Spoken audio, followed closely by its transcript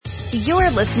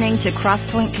You're listening to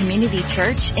Crosspoint Community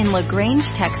Church in Grange,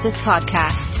 Texas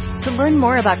podcast. To learn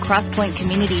more about Crosspoint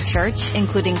Community Church,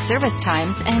 including service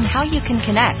times and how you can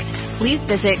connect, please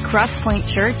visit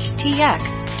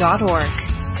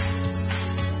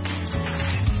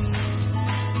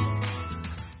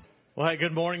crosspointchurchtx.org. Well, hey,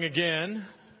 good morning again.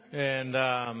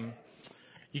 And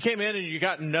you came in and you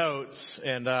got notes,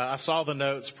 and I saw the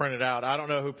notes printed out. I don't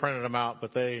know who printed them out,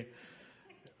 but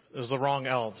it was the wrong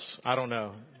elves. I don't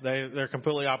know. They're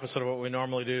completely opposite of what we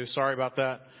normally do. Sorry about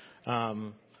that.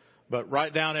 But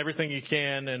write down everything you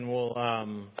can, and we'll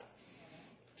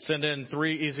send in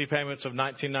 3 easy payments of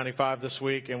 $19.95 this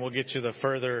week, and we'll get you the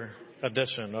further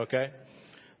edition, okay?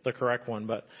 The correct one.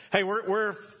 But hey,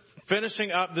 we're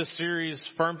finishing up this series,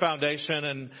 Firm Foundation,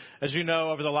 and as you know,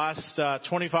 over the last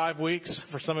 25 weeks,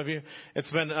 for some of you,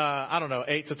 it's been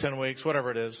 8 to 10 weeks, whatever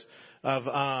it is, of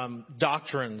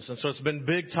doctrines. And so it's been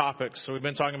big topics. So we've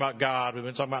been talking about God, we've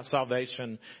been talking about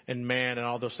salvation and man and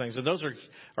all those things. And those are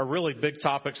really big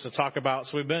topics to talk about.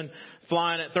 So we've been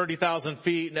flying at 30,000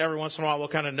 feet, and every once in a while we'll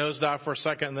kind of nosedive for a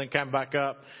second and then come back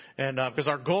up. And because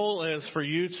our goal is for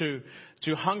you to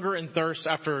hunger and thirst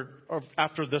after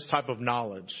this type of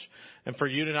knowledge. And for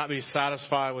you to not be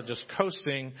satisfied with just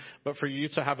coasting, but for you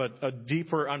to have a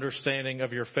deeper understanding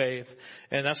of your faith.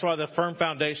 And that's why the firm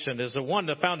foundation is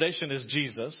the foundation is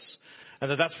Jesus.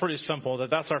 And that's pretty simple,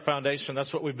 that's our foundation.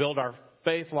 That's what we build our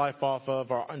faith life off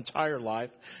of. Our entire life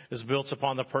is built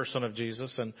upon the person of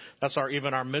Jesus. And that's our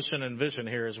mission and vision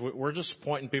here is we're just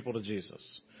pointing people to Jesus.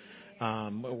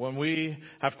 When we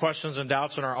have questions and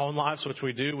doubts in our own lives, which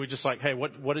we do, we just like, hey,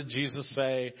 what did Jesus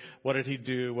say? What did he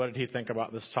do? What did he think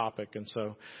about this topic? And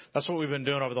so that's what we've been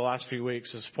doing over the last few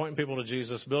weeks is pointing people to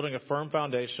Jesus, building a firm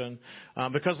foundation,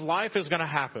 because life is going to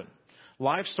happen.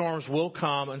 Life storms will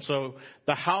come. And so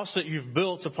the house that you've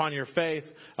built upon your faith,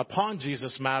 upon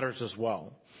Jesus matters as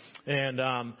well. And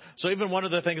so even one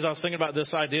of the things I was thinking about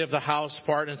this idea of the house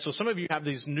part, and so some of you have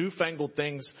these newfangled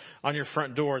things on your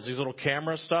front doors, these little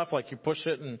camera stuff, like you push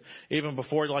it and even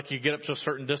before like you get up to a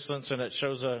certain distance and it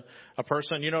shows a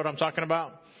person. You know what I'm talking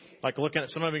about? Like looking at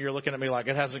some of you, you're looking at me like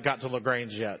it hasn't got to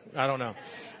Grange yet. I don't know.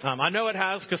 I know it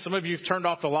has because some of you have turned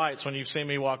off the lights when you've seen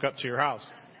me walk up to your house.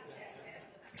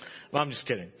 Well, I'm just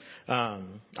kidding.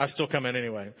 I still come in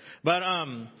anyway. But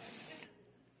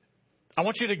I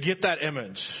want you to get that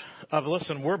image of,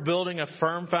 listen, we're building a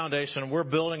firm foundation. We're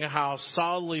building a house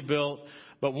solidly built.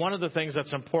 But one of the things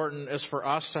that's important is for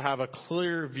us to have a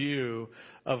clear view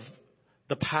of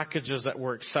the packages that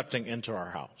we're accepting into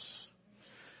our house.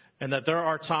 And that there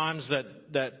are times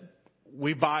that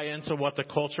we buy into what the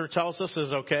culture tells us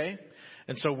is okay.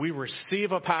 And so we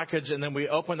receive a package and then we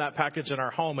open that package in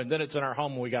our home, and then it's in our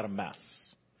home and we got a mess.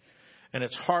 And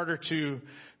it's harder to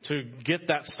get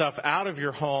that stuff out of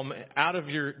your home, out of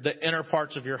the inner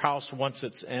parts of your house once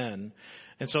it's in.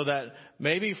 And so that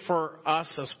maybe for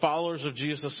us as followers of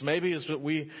Jesus, maybe is that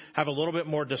we have a little bit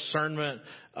more discernment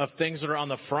of things that are on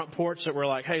the front porch that we're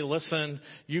like, hey, listen,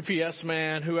 UPS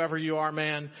man, whoever you are,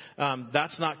 man,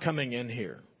 that's not coming in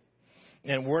here.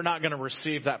 And we're not going to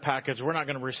receive that package. We're not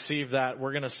going to receive that.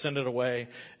 We're going to send it away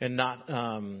and not,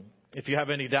 if you have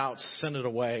any doubts, send it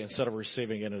away instead of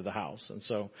receiving it into the house. And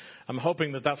so I'm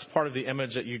hoping that that's part of the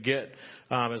image that you get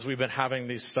as we've been having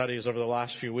these studies over the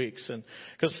last few weeks. And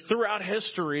because throughout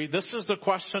history, this is the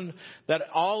question that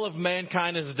all of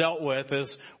mankind has dealt with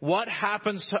is what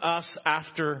happens to us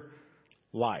after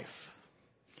life?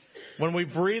 When we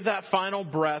breathe that final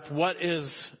breath, what is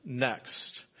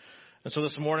next? And so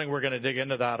this morning we're going to dig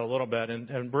into that a little bit.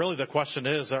 And really the question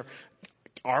is,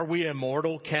 are we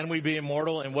immortal? Can we be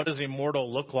immortal? And what does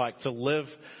immortal look like to live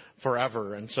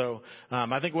forever? And so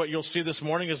I think what you'll see this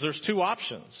morning is there's 2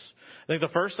 options. I think the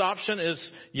first option is,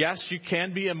 yes, you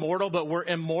can be immortal, but we're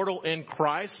immortal in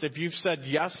Christ. If you've said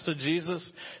yes to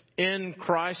Jesus in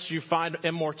Christ, you find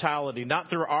immortality, not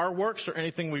through our works or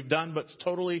anything we've done, but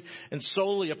totally and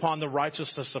solely upon the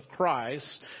righteousness of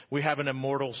Christ. We have an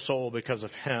immortal soul because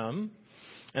of him.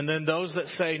 And then those that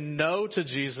say no to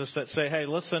Jesus, that say, hey,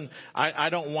 listen, I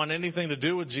don't want anything to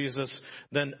do with Jesus,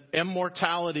 then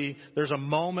immortality, there's a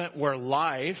moment where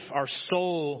life, our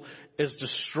soul, is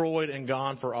destroyed and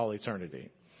gone for all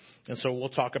eternity. And so we'll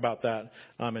talk about that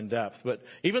in depth. But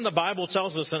even the Bible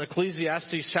tells us in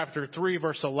Ecclesiastes chapter 3,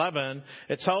 verse 11,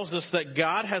 it tells us that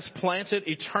God has planted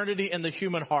eternity in the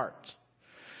human heart.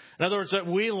 In other words, that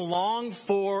we long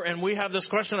for, and we have this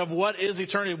question of what is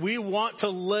eternity? We want to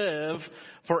live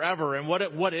forever. And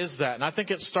what is that? And I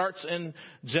think it starts in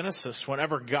Genesis,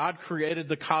 whenever God created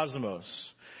the cosmos.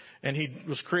 And he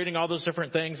was creating all those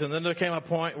different things. And then there came a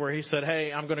point where he said,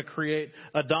 hey, I'm going to create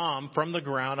Adam from the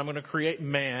ground. I'm going to create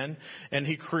man. And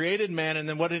he created man. And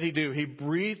then what did he do? He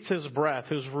breathed his breath,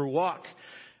 his ruach,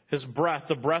 his breath,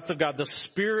 the breath of God, the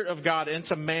Spirit of God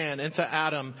into man, into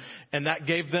Adam. And that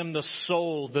gave them the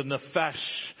soul, the nefesh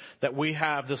that we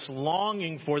have, this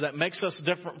longing for that makes us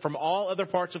different from all other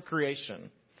parts of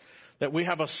creation. That we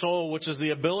have a soul, which is the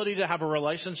ability to have a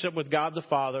relationship with God the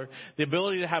Father, the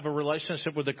ability to have a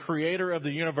relationship with the Creator of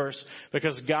the universe,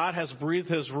 because God has breathed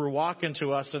His ruach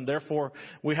into us, and therefore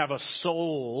we have a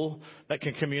soul that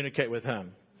can communicate with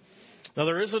Him. Now,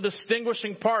 there is a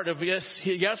distinguishing part of, yes,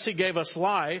 He gave us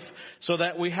life, so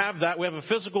that we have that. We have a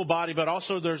physical body, but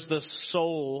also there's this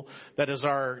soul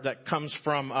that comes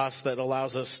from us that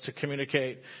allows us to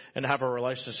communicate and have a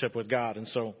relationship with God. And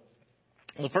so,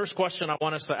 the first question I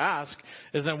want us to ask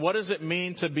is then, what does it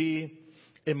mean to be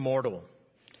immortal?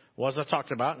 Well, as I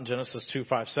talked about in Genesis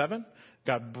 2:5-7,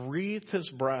 God breathed His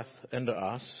breath into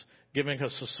us, giving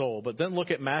us a soul. But then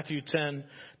look at Matthew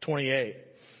 10:28.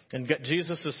 And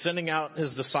Jesus is sending out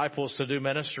His disciples to do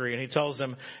ministry. And He tells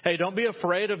them, hey, don't be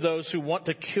afraid of those who want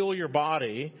to kill your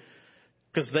body,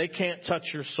 because they can't touch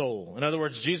your soul. In other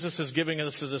words, Jesus is giving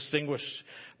us a distinguished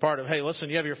part of, hey, listen,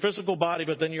 you have your physical body,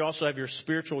 but then you also have your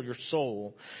spiritual, your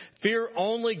soul. Fear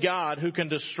only God, who can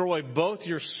destroy both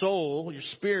your soul, your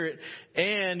spirit,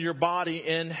 and your body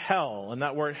in hell. And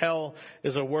that word hell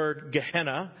is a word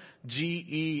Gehenna,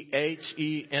 Gehenna.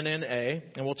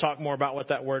 And we'll talk more about what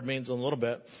that word means in a little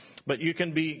bit. But you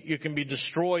can be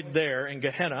destroyed there in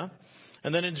Gehenna.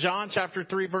 And then in John chapter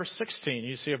 3, verse 16,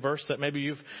 you see a verse that maybe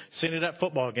you've seen it at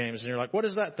football games, and you're like, what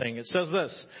is that thing? It says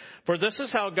this: for this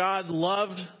is how God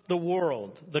loved the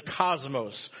world, the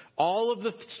cosmos, all of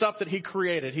the stuff that He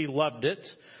created, He loved it.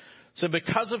 So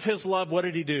because of His love, what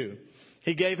did He do?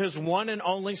 He gave His one and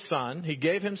only Son. He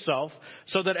gave Himself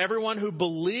so that everyone who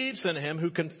believes in Him,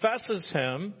 who confesses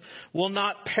Him, will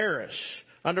not perish.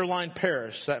 Underline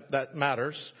perish. That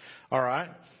matters. All right.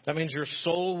 That means your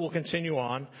soul will continue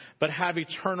on, but have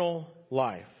eternal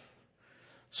life.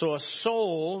 So a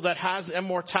soul that has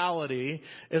immortality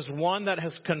is one that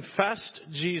has confessed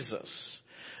Jesus.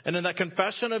 And in that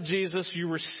confession of Jesus, you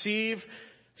receive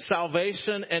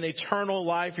salvation and eternal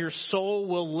life. Your soul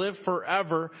will live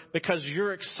forever because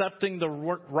you're accepting the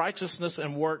righteousness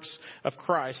and works of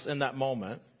Christ in that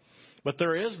moment. But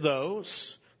there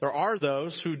are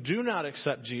those who do not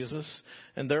accept Jesus,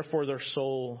 and therefore their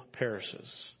soul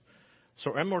perishes.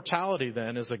 So immortality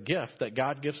then is a gift that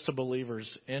God gives to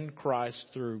believers in Christ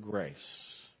through grace.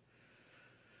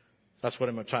 That's what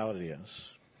immortality is.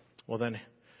 Well, then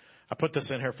I put this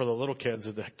in here for the little kids.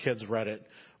 The kids read it.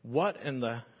 What in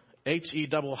the HE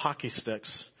double hockey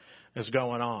sticks is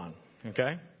going on?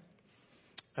 Okay?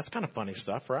 That's kind of funny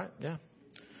stuff, right? Yeah.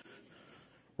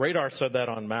 Radar said that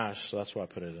on MASH, so that's why I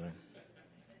put it in there.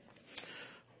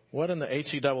 What in the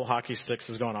HE double hockey sticks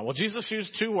is going on? Well, Jesus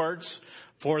used two words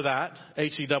for that,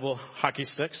 HE double hockey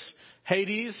sticks: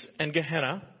 Hades and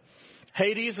Gehenna.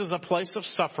 Hades is a place of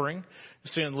suffering. You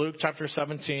see in Luke chapter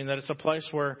 17 that it's a place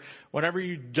where whenever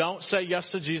you don't say yes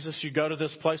to Jesus, you go to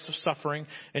this place of suffering,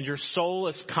 and your soul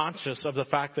is conscious of the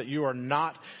fact that you are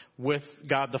not with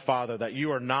God the Father, that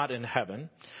you are not in heaven.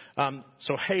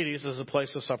 So Hades is a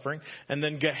place of suffering. And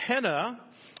then Gehenna,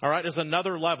 all right, is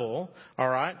another level, all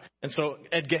right? And so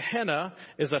at Gehenna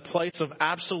is a place of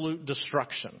absolute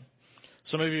destruction.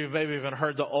 Some of you have maybe even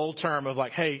heard the old term of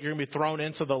like, hey, you're going to be thrown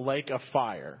into the lake of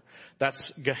fire. That's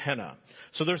Gehenna.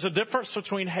 So there's a difference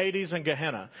between Hades and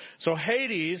Gehenna. So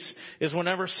Hades is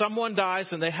whenever someone dies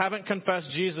and they haven't confessed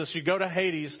Jesus, you go to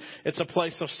Hades, it's a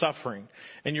place of suffering.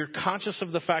 And you're conscious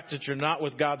of the fact that you're not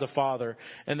with God the Father.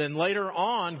 And then later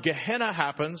on, Gehenna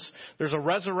happens. There's a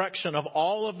resurrection of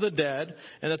all of the dead.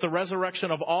 And at the resurrection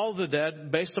of all the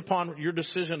dead, based upon your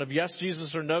decision of yes,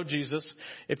 Jesus, or no, Jesus,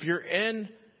 if you're in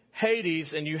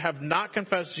Hades and you have not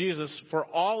confessed Jesus, for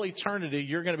all eternity,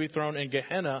 you're going to be thrown in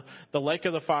Gehenna, the lake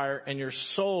of the fire, and your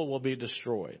soul will be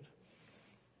destroyed.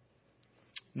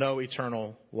 No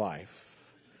eternal life.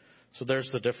 So there's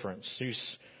the difference.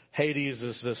 Hades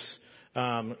is this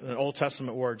an Old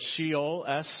Testament word, Sheol,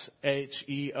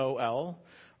 Sheol,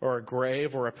 or a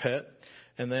grave or a pit.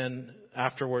 And then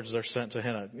afterwards they're sent to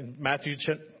Gehenna. In Matthew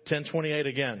 10:28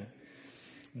 again.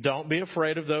 Don't be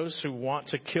afraid of those who want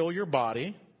to kill your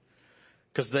body,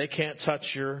 because they can't touch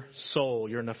your soul,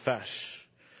 your nefesh.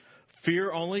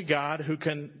 Fear only God, who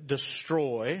can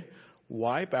destroy,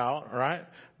 wipe out, right,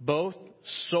 both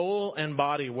soul and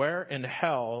body. Where? In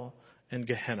hell and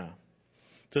Gehenna.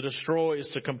 To destroy is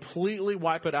to completely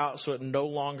wipe it out so it no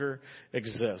longer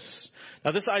exists.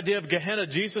 Now, this idea of Gehenna,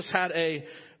 Jesus had a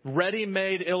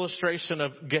ready-made illustration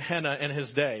of Gehenna in his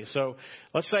day. So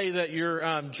let's say that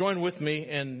you're join with me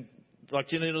in,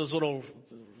 like, you know, those little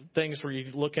things where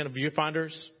you look in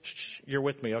viewfinders. You're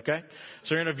with me, okay?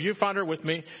 So you're in a viewfinder with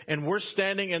me, and we're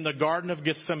standing in the Garden of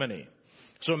Gethsemane.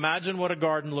 So imagine what a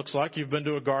garden looks like. You've been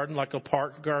to a garden, like a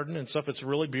park garden and stuff. It's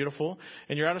really beautiful.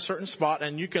 And you're at a certain spot,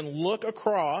 and you can look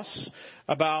across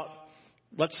about,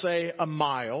 let's say, a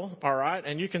mile, all right?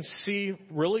 And you can see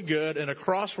really good. And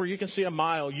across where you can see a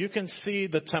mile, you can see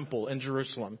the temple in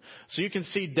Jerusalem. So you can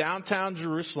see downtown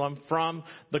Jerusalem from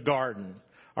the garden.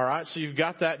 All right, so you've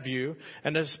got that view.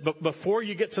 And but before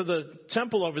you get to the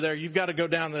temple over there, you've got to go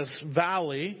down this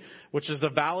valley, which is the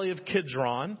Valley of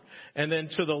Kidron. And then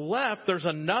to the left, there's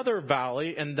another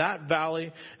valley, and that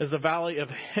valley is the Valley of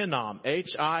Hinnom,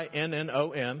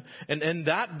 Hinnom. And in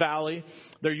that valley,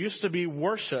 there used to be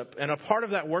worship. And a part of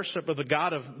that worship of the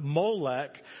god of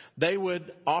Molech, they would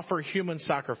offer human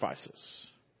sacrifices.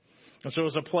 And so it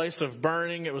was a place of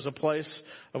burning. It was a place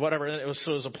of whatever. It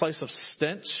was a place of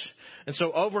stench. And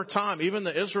so over time, even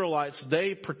the Israelites,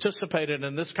 they participated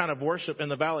in this kind of worship in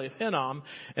the Valley of Hinnom.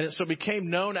 And so it became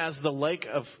known as the Lake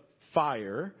of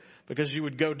Fire because you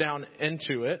would go down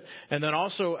into it. And then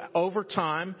also over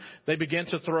time, they began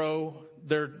to throw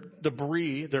their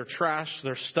debris, their trash,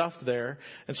 their stuff there.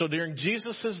 And so during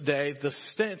Jesus' day, the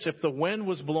stench, if the wind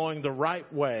was blowing the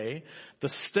right way, the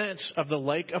stench of the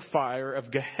Lake of Fire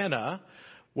of Gehenna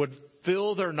would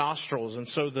fill their nostrils. And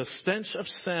so the stench of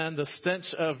sin, the stench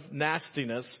of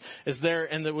nastiness is there,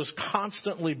 and it was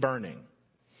constantly burning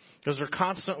because they're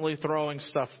constantly throwing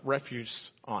stuff, refuse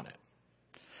on it.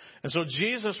 And so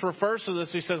Jesus refers to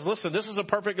this. He says, listen, this is a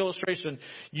perfect illustration.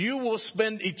 You will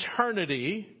spend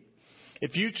eternity,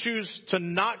 if you choose to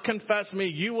not confess me,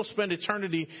 you will spend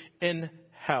eternity in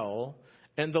hell,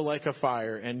 in the lake of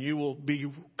fire, and you will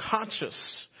be conscious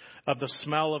of the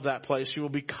smell of that place. You will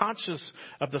be conscious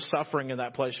of the suffering in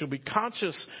that place. You'll be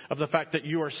conscious of the fact that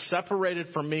you are separated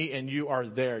from me and you are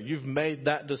there. You've made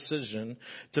that decision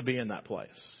to be in that place.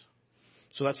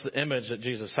 So that's the image that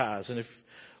Jesus has. And if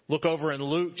you look over in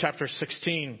Luke chapter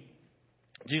 16,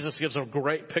 Jesus gives a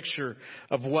great picture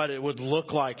of what it would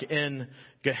look like in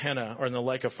Gehenna or in the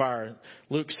lake of fire.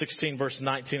 Luke 16 verse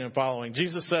 19 and following.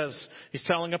 Jesus says, he's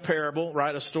telling a parable,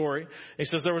 right? A story. He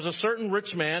says, there was a certain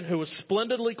rich man who was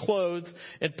splendidly clothed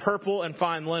in purple and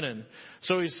fine linen.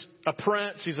 So he's a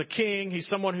prince. He's a king. He's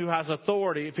someone who has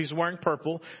authority. If he's wearing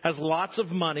purple, has lots of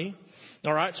money.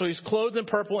 All right. So he's clothed in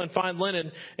purple and fine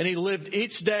linen, and he lived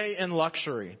each day in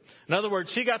luxury. In other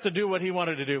words, he got to do what he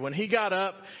wanted to do. When he got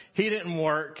up, he didn't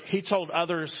work. He told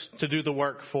others to do the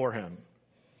work for him.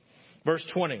 Verse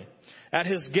 20, at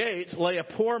his gate lay a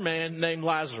poor man named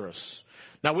Lazarus.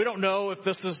 Now, we don't know if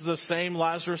this is the same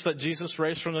Lazarus that Jesus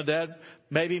raised from the dead.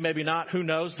 Maybe, maybe not. Who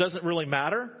knows? Doesn't really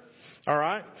matter. All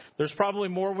right. There's probably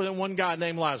more than one guy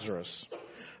named Lazarus.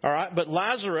 All right. But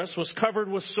Lazarus was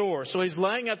covered with sores. So he's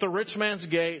laying at the rich man's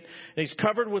gate, and he's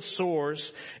covered with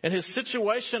sores. And his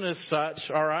situation is such,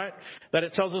 all right, that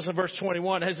it tells us in verse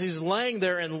 21, as he's laying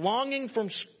there and longing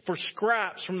for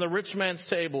scraps from the rich man's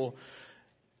table,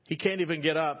 he can't even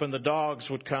get up, and the dogs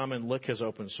would come and lick his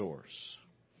open sores.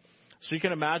 So you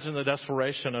can imagine the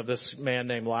desperation of this man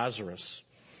named Lazarus.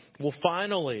 Well,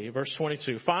 finally, verse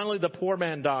 22, finally the poor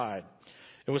man died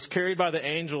and was carried by the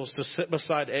angels to sit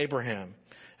beside Abraham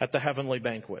at the heavenly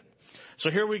banquet.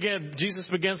 So here we get, Jesus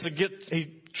begins to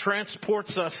he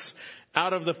transports us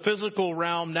out of the physical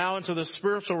realm now into the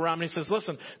spiritual realm. And he says,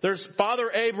 listen, there's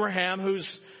Father Abraham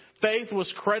whose faith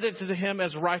was credited to him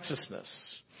as righteousness.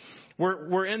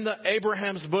 We're in the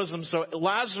Abraham's bosom. So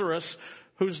Lazarus,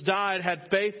 who's died, had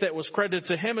faith that was credited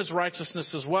to him as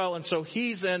righteousness as well. And so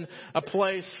he's in a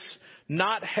place,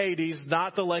 not Hades,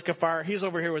 not the lake of fire. He's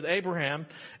over here with Abraham,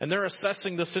 and they're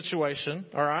assessing the situation.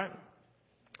 All right.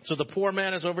 So the poor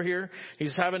man is over here.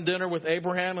 He's having dinner with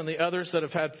Abraham and the others that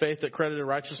have had faith that credited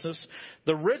righteousness.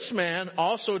 The rich man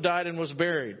also died and was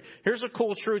buried. Here's a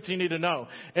cool truth you need to know.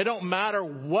 It don't matter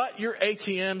what your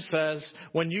ATM says.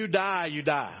 When you die, you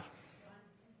die.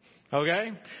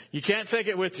 Okay? You can't take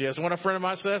it with you. As one friend of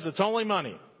mine says, it's only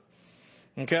money.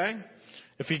 Okay?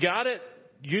 If you got it,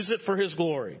 use it for his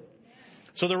glory.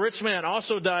 So the rich man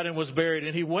also died and was buried,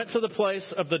 and he went to the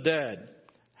place of the dead,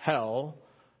 hell,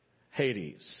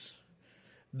 Hades.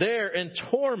 There in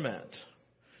torment.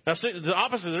 Now, see, the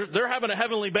opposite. They're having a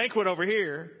heavenly banquet over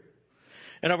here,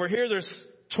 and over here there's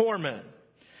torment.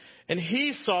 And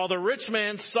the rich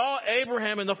man saw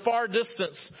Abraham in the far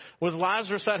distance with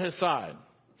Lazarus at his side.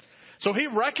 So he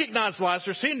recognized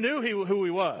Lazarus. He knew who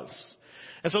he was.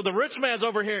 And so the rich man's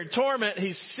over here in torment.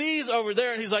 He sees over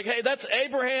there and he's like, hey, that's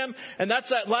Abraham and that's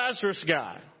that Lazarus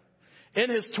guy in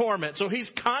his torment. So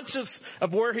he's conscious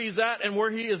of where he's at and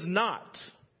where he is not.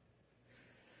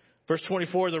 Verse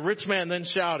 24, the rich man then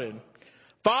shouted,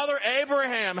 Father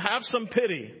Abraham, have some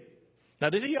pity. Now,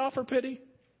 did he offer pity?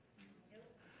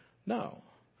 No.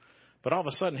 But all of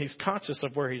a sudden, he's conscious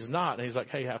of where he's not. And he's like,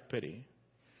 hey, have pity.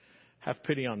 Have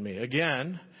pity on me.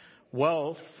 Again,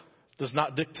 wealth does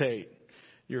not dictate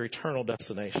your eternal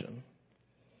destination.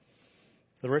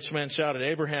 The rich man shouted,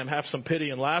 Abraham, have some pity.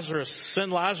 And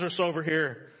send Lazarus over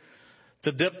here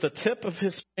to dip the tip of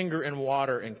his finger in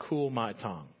water and cool my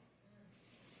tongue.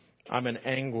 I'm in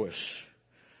anguish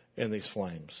in these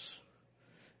flames.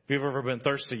 If you've ever been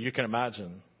thirsty, you can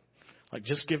imagine. Like,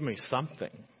 just give me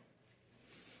something.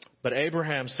 But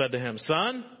Abraham said to him,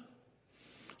 son,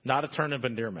 not a term of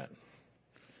endearment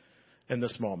in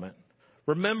this moment.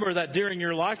 Remember that during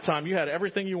your lifetime, you had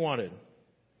everything you wanted.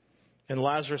 And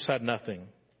Lazarus had nothing.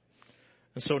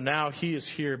 And so now he is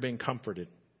here being comforted.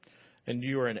 And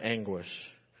you are in anguish.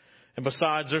 And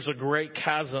besides, there's a great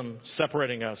chasm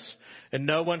separating us. And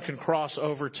no one can cross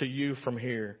over to you from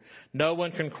here. No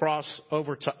one can cross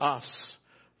over to us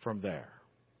from there.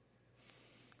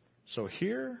 So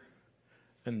here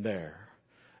and there.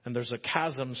 And there's a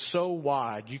chasm so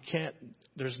wide,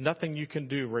 there's nothing you can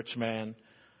do, rich man,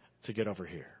 to get over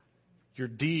here. Your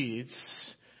deeds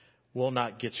will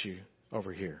not get you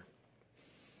over here.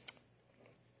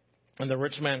 And the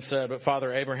rich man said, but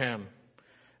Father Abraham,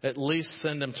 at least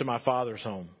send him to my father's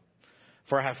home.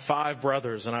 For I have 5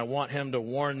 brothers, and I want him to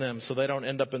warn them so they don't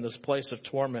end up in this place of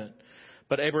torment.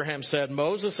 But Abraham said,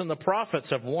 Moses and the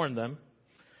prophets have warned them.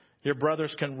 Your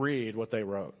brothers can read what they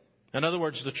wrote. In other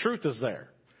words, the truth is there.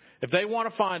 If they want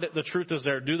to find it, the truth is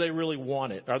there. Do they really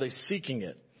want it? Are they seeking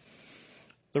it?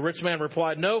 The rich man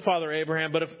replied, no, Father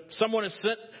Abraham, but if someone is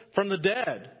sent from the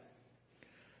dead,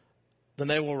 then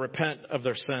they will repent of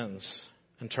their sins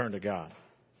and turn to God.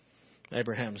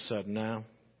 Abraham said, no.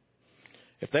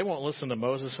 If they won't listen to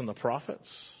Moses and the prophets,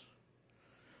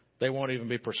 they won't even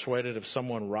be persuaded if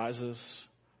someone rises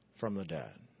from the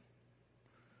dead.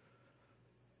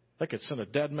 They could send a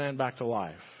dead man back to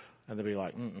life, and they'd be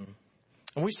like, mm-mm.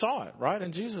 And we saw it, right?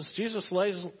 And Jesus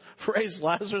raised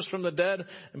Lazarus from the dead,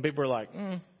 and people were like,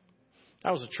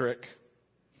 that was a trick.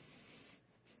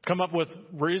 Come up with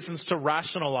reasons to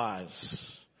rationalize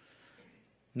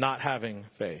not having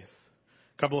faith.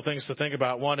 A couple of things to think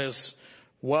about. One is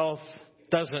wealth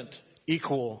doesn't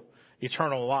equal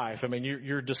eternal life. I mean,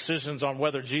 your decisions on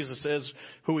whether Jesus is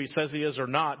who he says he is or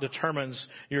not determines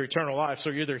your eternal life. So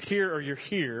you're either here or you're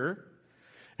here.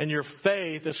 And your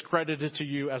faith is credited to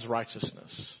you as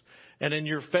righteousness. And in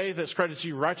your faith that's credited to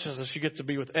you righteousness, you get to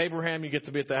be with Abraham, you get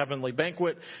to be at the heavenly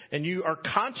banquet, and you are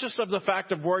conscious of the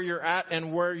fact of where you're at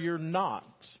and where you're not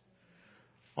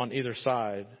on either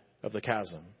side of the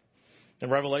chasm. In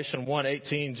Revelation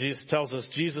 1:18, Jesus tells us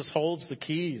Jesus holds the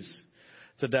keys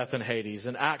to death and Hades.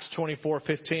 In Acts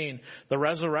 24:15, the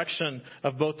resurrection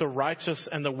of both the righteous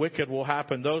and the wicked will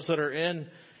happen. Those that are in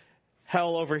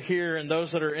hell over here and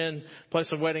those that are in place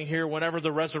of waiting here, whenever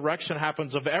the resurrection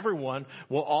happens of everyone,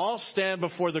 will all stand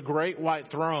before the great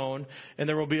white throne, and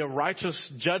there will be a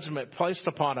righteous judgment placed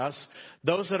upon us.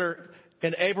 Those that are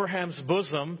in Abraham's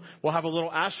bosom will have a little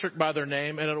asterisk by their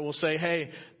name, and it will say,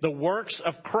 hey, the works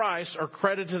of Christ are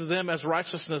credited to them as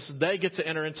righteousness. They get to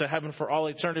enter into heaven for all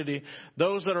eternity.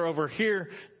 Those that are over here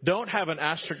don't have an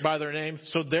asterisk by their name,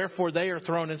 so therefore they are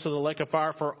thrown into the lake of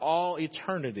fire for all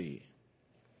eternity.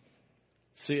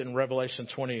 See it in Revelation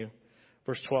 20,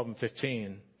 verse 12 and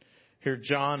 15. Here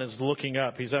John is looking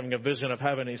up. He's having a vision of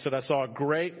heaven. He said, I saw a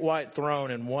great white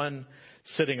throne and one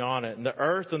sitting on it. And the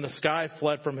earth and the sky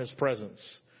fled from his presence,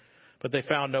 but they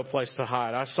found no place to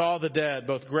hide. I saw the dead,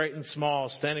 both great and small,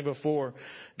 standing before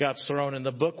God's throne. And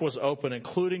the book was open,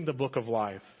 including the book of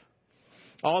life.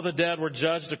 All the dead were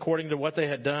judged according to what they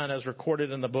had done as recorded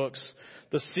in the books.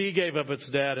 The sea gave up its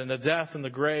dead, and the death and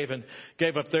the grave and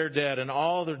gave up their dead, and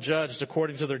all were judged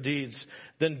according to their deeds.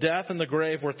 Then death and the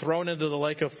grave were thrown into the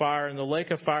lake of fire, and the lake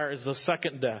of fire is the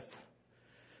second death.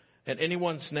 And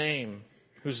anyone's name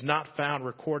who's not found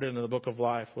recorded in the book of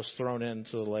life was thrown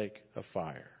into the lake of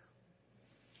fire.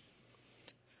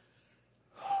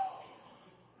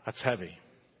 That's heavy.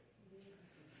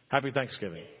 Happy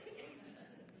Thanksgiving.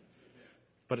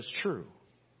 But it's true.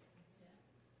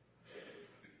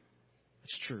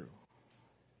 It's true.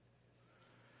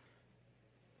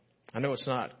 I know it's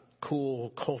not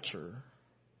cool culture,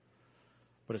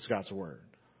 but it's God's word.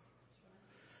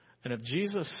 And if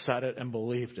Jesus said it and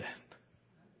believed it,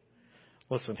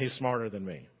 listen, he's smarter than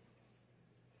me.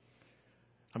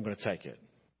 I'm going to take it.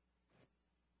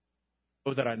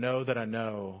 that I know that I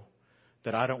know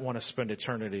that I don't want to spend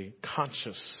eternity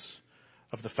conscious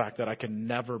of the fact that I can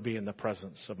never be in the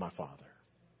presence of my Father.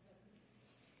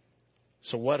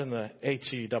 So what in the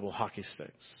HE double hockey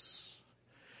sticks?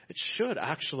 It should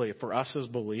actually, for us as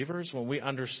believers, when we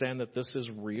understand that this is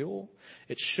real,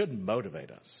 it should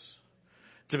motivate us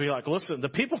to be like, listen, the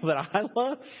people that I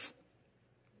love,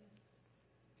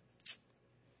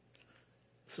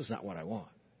 this is not what I want.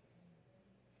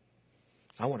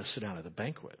 I want to sit down at the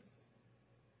banquet.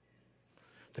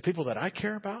 The people that I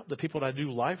care about, the people that I do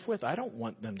life with, I don't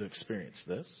want them to experience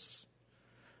this.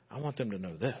 I want them to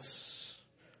know this.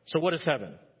 So what is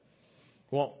heaven?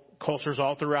 Well, cultures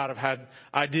all throughout have had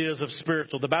ideas of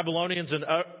spiritual. The Babylonians and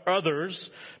others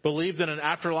believed in an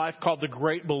afterlife called the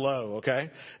Great Below,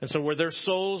 okay? And so where their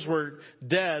souls were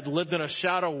dead, lived in a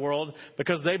shadow world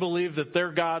because they believed that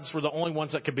their gods were the only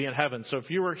ones that could be in heaven. So if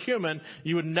you were human,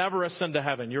 you would never ascend to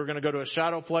heaven. You were going to go to a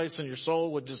shadow place and your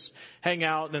soul would just hang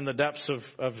out in the depths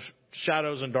of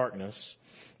shadows and darkness.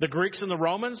 The Greeks and the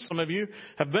Romans, some of you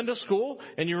have been to school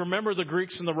and you remember the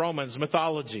Greeks and the Romans,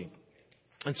 mythology.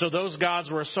 And so those gods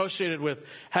were associated with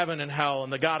heaven and hell.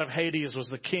 And the god of Hades was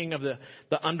the king of the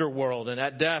underworld. And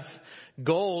at death,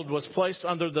 gold was placed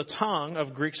under the tongue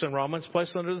of Greeks and Romans,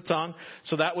 placed under the tongue.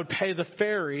 So that would pay the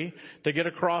ferry to get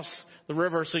across the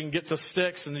river so you can get to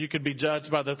Styx and you could be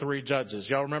judged by the three judges.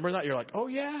 Y'all remember that? You're like, oh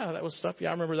yeah, that was stuff. Yeah,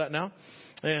 I remember that now.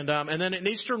 And then in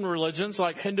Eastern religions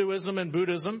like Hinduism and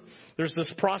Buddhism, there's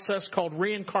this process called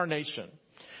reincarnation.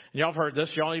 Y'all have heard this.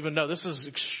 Y'all even know this is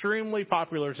extremely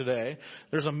popular today.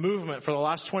 There's a movement for the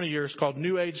last 20 years called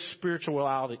New Age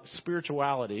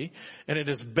spirituality, and it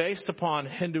is based upon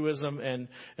Hinduism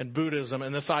and Buddhism,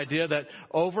 and this idea that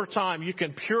over time you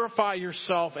can purify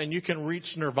yourself and you can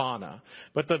reach nirvana.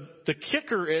 But the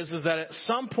kicker is that at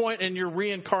some point in your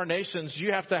reincarnations,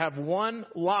 you have to have one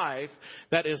life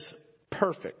that is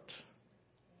perfect.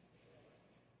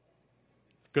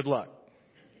 Good luck.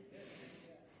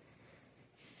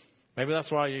 Maybe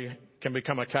that's why you can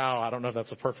become a cow. I don't know if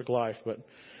that's a perfect life, but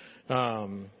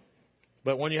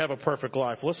when you have a perfect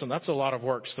life, listen, that's a lot of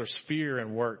work. So there's fear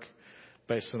and work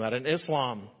based on that. In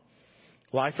Islam,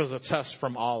 life is a test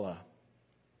from Allah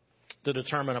to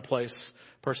determine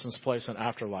person's place in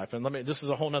afterlife. And this is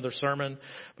a whole other sermon,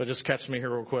 but just catch me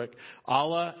here real quick.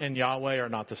 Allah and Yahweh are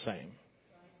not the same.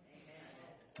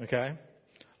 Okay?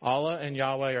 Allah and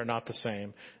Yahweh are not the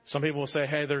same. Some people will say,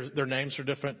 hey, their names are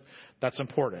different. That's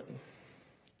important.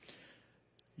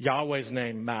 Yahweh's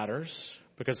name matters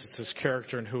because it's his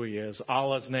character and who he is.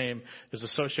 Allah's name is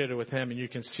associated with him and you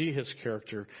can see his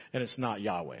character and it's not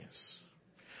Yahweh's.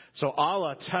 So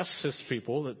Allah tests his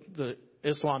people. The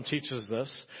Islam teaches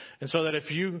this. And so that if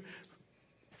you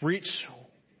reach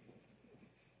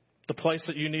the place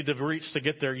that you need to reach to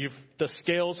get there, the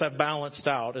scales have balanced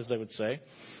out, as they would say.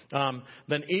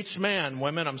 Then each man,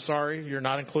 women, I'm sorry, you're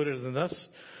not included in this.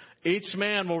 Each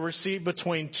man will receive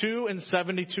between 2 and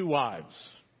 72 wives.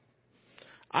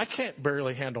 I can't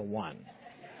barely handle one.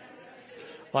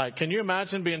 Like, can you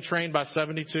imagine being trained by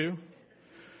 72?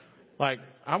 Like,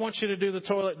 I want you to do the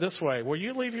toilet this way. Will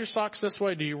you leave your socks this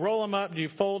way? Do you roll them up? Do you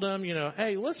fold them?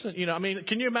 Hey, listen,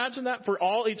 can you imagine that for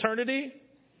all eternity?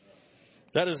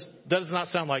 That does not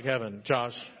sound like heaven,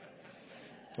 Josh.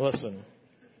 Listen,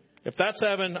 if that's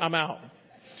heaven, I'm out.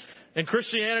 In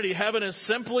Christianity, heaven is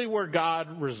simply where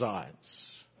God resides.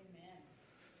 Amen.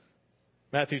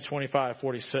 Matthew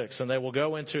 25:46, and they will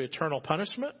go into eternal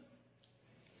punishment,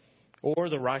 or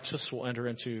the righteous will enter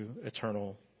into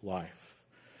eternal life.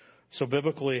 So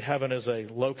biblically, heaven is a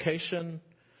location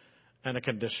and a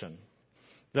condition.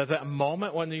 That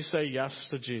moment when you say yes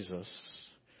to Jesus,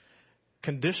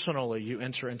 conditionally you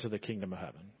enter into the kingdom of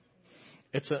heaven.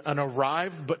 It's an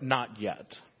arrived but not yet.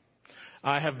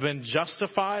 I have been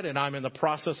justified and I'm in the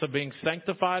process of being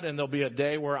sanctified, and there'll be a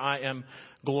day where I am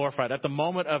glorified. At the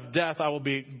moment of death, I will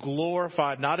be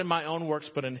glorified, not in my own works,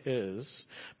 but in His.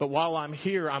 But while I'm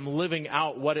here, I'm living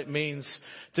out what it means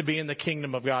to be in the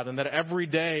kingdom of God. And that every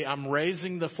day I'm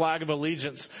raising the flag of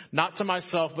allegiance, not to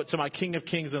myself, but to my King of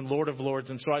Kings and Lord of Lords.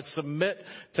 And so I submit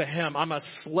to Him. I'm a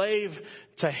slave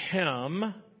to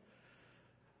Him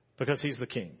because He's the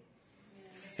King.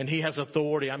 And He has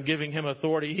authority. I'm giving Him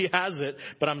authority. He has it,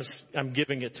 but I'm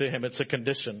giving it to Him. It's a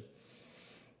condition.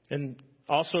 And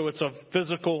also it's a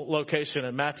physical location.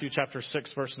 In Matthew chapter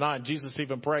 6, verse 9, Jesus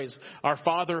even prays, "Our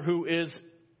Father who is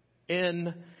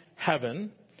in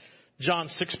heaven." John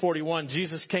 6:41,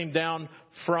 Jesus came down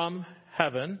from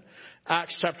heaven.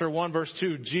 Acts chapter 1, verse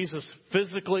 2, Jesus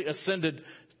physically ascended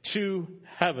to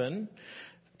heaven.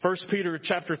 1 Peter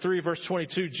chapter 3, verse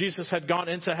 22, Jesus had gone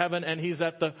into heaven and he's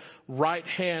at the right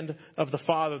hand of the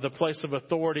Father, the place of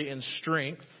authority and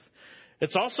strength.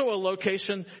 It's also a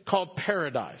location called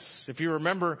paradise. If you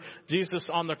remember Jesus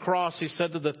on the cross, he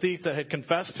said to the thief that had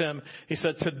confessed him, he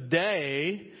said,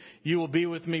 today you will be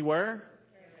with me where?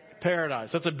 Paradise.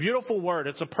 That's a beautiful word.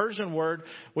 It's a Persian word,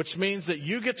 which means that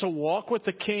you get to walk with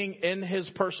the king in his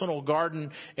personal garden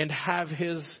and have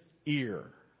his ear.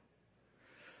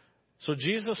 So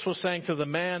Jesus was saying to the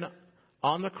man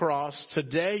on the cross,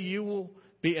 today you will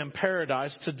be in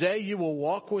paradise. Today you will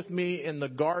walk with me in the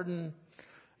garden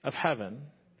of heaven.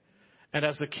 And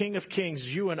as the King of Kings,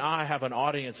 you and I have an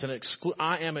audience, and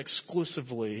I am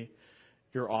exclusively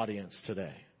your audience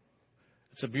today.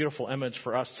 It's a beautiful image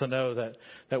for us to know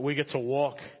that we get to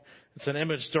walk. It's an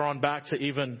image drawn back to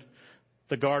even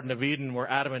the Garden of Eden, where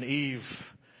Adam and Eve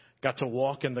got to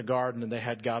walk in the garden and they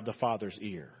had God the Father's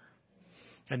ear.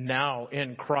 And now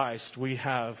in Christ, we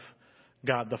have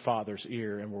God the Father's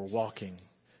ear and we're walking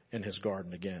in his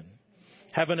garden again.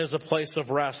 Heaven is a place of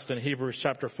rest in Hebrews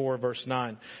chapter 4, verse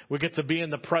 9. We get to be in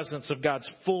the presence of God's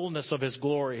fullness of his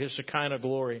glory, his Shekinah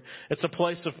glory. It's a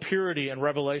place of purity in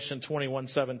Revelation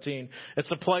 21:17.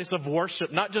 It's a place of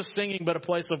worship, not just singing, but a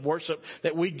place of worship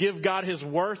that we give God his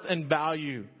worth and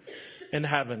value in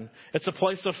heaven. It's a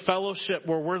place of fellowship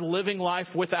where we're living life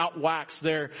without wax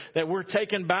there, that we're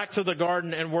taken back to the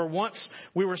garden, and where once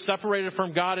we were separated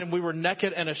from God and we were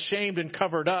naked and ashamed and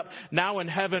covered up, now in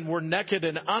heaven we're naked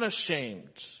and unashamed.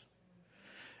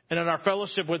 And in our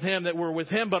fellowship with him, that we're with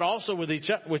him but also with each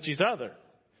other.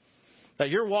 That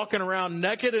you're walking around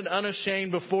naked and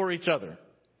unashamed before each other.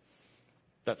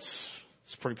 It's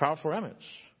a pretty powerful image.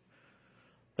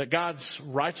 That God's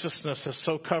righteousness has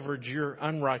so covered your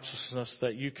unrighteousness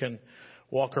that you can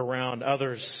walk around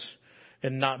others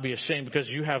and not be ashamed because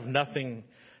you have nothing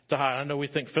to hide. I know we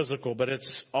think physical, but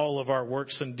it's all of our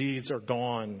works and deeds are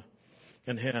gone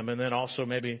in him. And then also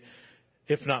maybe,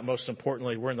 if not most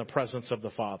importantly, we're in the presence of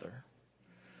the Father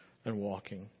and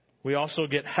walking. We also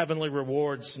get heavenly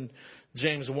rewards. In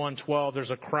James 1:12, there's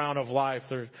a crown of life.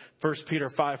 There's 1 Peter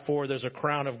 5:4, there's a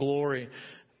crown of glory.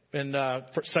 In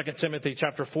 2 Timothy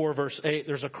chapter 4, verse 8,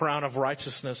 there's a crown of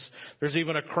righteousness. There's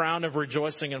even a crown of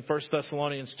rejoicing in 1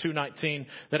 Thessalonians 2:19,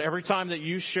 that every time that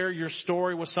you share your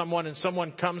story with someone and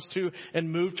someone comes to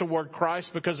and move toward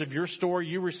Christ because of your story,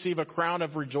 you receive a crown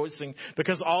of rejoicing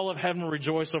because all of heaven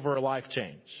rejoice over a life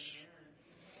change.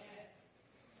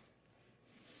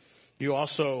 You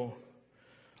also,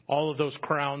 all of those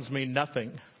crowns mean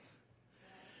nothing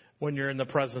when you're in the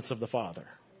presence of the Father.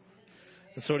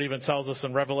 And so it even tells us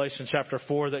in Revelation chapter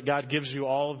 4 that God gives you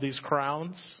all of these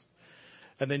crowns.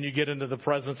 And then you get into the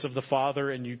presence of the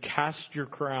Father and you cast your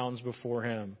crowns before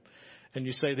him. And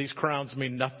you say, these crowns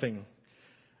mean nothing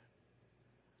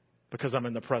because I'm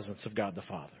in the presence of God the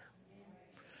Father.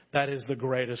 That is the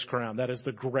greatest crown. That is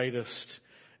the greatest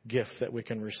gift that we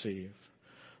can receive.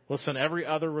 Listen, every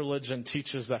other religion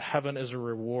teaches that heaven is a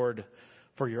reward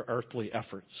for your earthly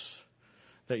efforts.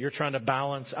 That you're trying to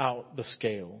balance out the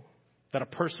scale. That a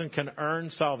person can earn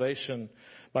salvation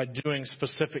by doing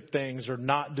specific things or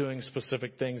not doing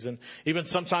specific things. And even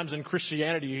sometimes in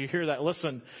Christianity, you hear that.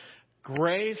 Listen,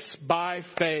 grace by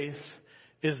faith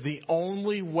is the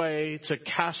only way to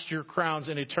cast your crowns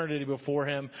in eternity before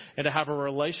him and to have a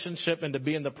relationship and to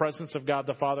be in the presence of God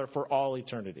the Father for all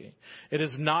eternity. It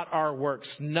is not our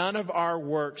works. None of our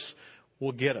works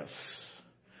will get us.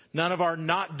 None of our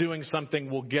not doing something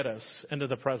will get us into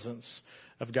the presence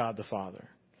of God the Father.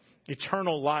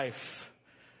 Eternal life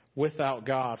without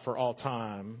God for all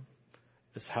time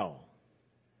is hell.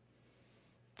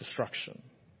 Destruction.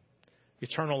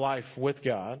 Eternal life with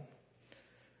God,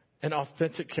 an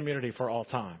authentic community for all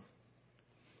time,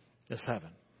 is heaven.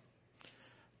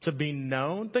 To be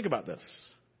known, think about this.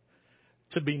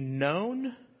 To be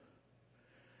known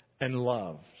and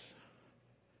loved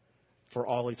for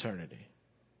all eternity.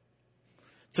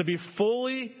 To be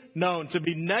fully known, to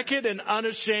be naked and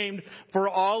unashamed for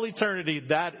all eternity,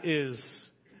 that is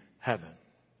heaven.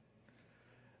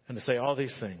 And to say all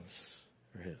these things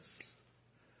are his.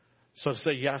 So to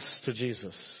say yes to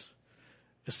Jesus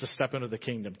is to step into the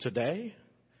kingdom today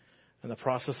and the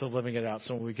process of living it out.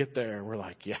 So when we get there, we're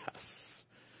like, yes,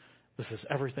 this is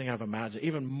everything I've imagined,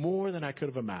 even more than I could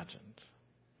have imagined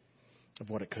of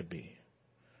what it could be.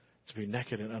 To be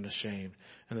naked and unashamed,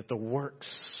 and that the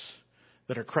works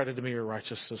that are credited to me are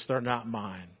righteousness. They're not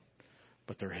mine,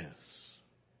 but they're his.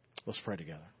 Let's pray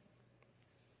together.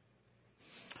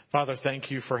 Father,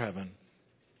 thank you for heaven.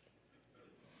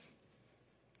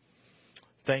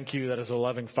 Thank you that as a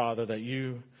loving Father that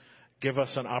you give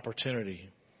us an opportunity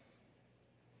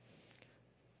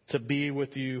to be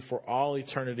with you for all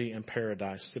eternity in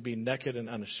paradise, to be naked and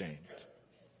unashamed.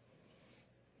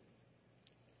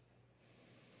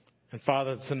 And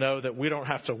Father, to know that we don't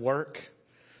have to work.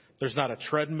 There's not a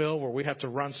treadmill where we have to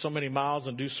run so many miles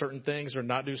and do certain things or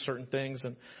not do certain things.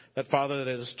 And that, Father,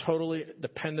 that it is totally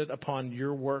dependent upon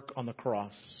your work on the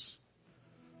cross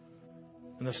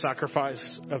and the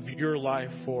sacrifice of your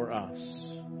life for us.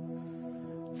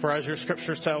 For as your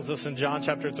scripture tells us in John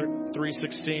chapter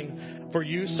 3:16, for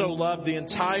you so loved the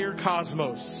entire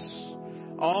cosmos,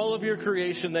 all of your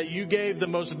creation, that you gave the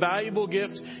most valuable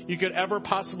gift you could ever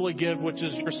possibly give, which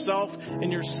is yourself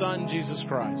and your Son, Jesus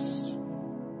Christ.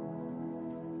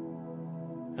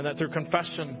 And that through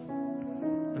confession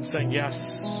and saying yes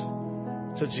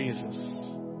to Jesus,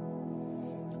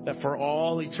 that for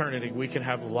all eternity we can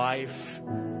have life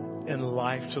and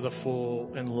life to the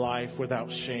full and life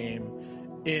without shame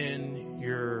in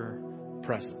your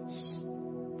presence.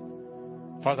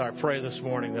 Father, I pray this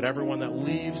morning that everyone that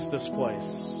leaves this place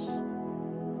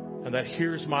and that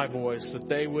hears my voice, that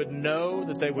they would know,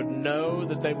 that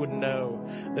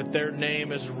their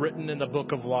name is written in the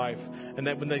book of life. And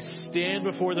that when they stand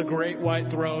before the great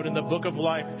white throne and the book of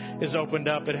life is opened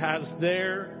up, it has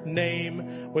their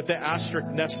name with the asterisk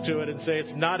next to it and say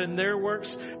it's not in their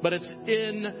works, but it's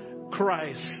in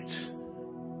Christ.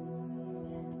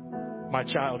 My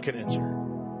child can enter.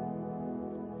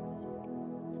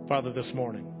 Father, this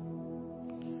morning,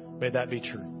 may that be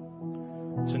true.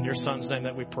 It's in your Son's name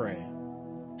that we pray.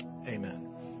 Amen.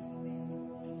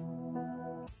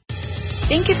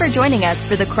 Thank you for joining us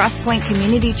for the Crosspoint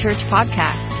Community Church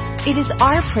podcast. It is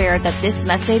our prayer that this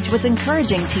message was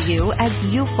encouraging to you as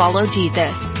you follow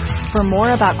Jesus. For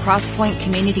more about Crosspoint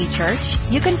Community Church,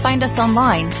 you can find us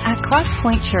online at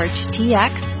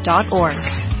crosspointchurchtx.org.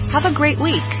 Have a great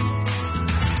week.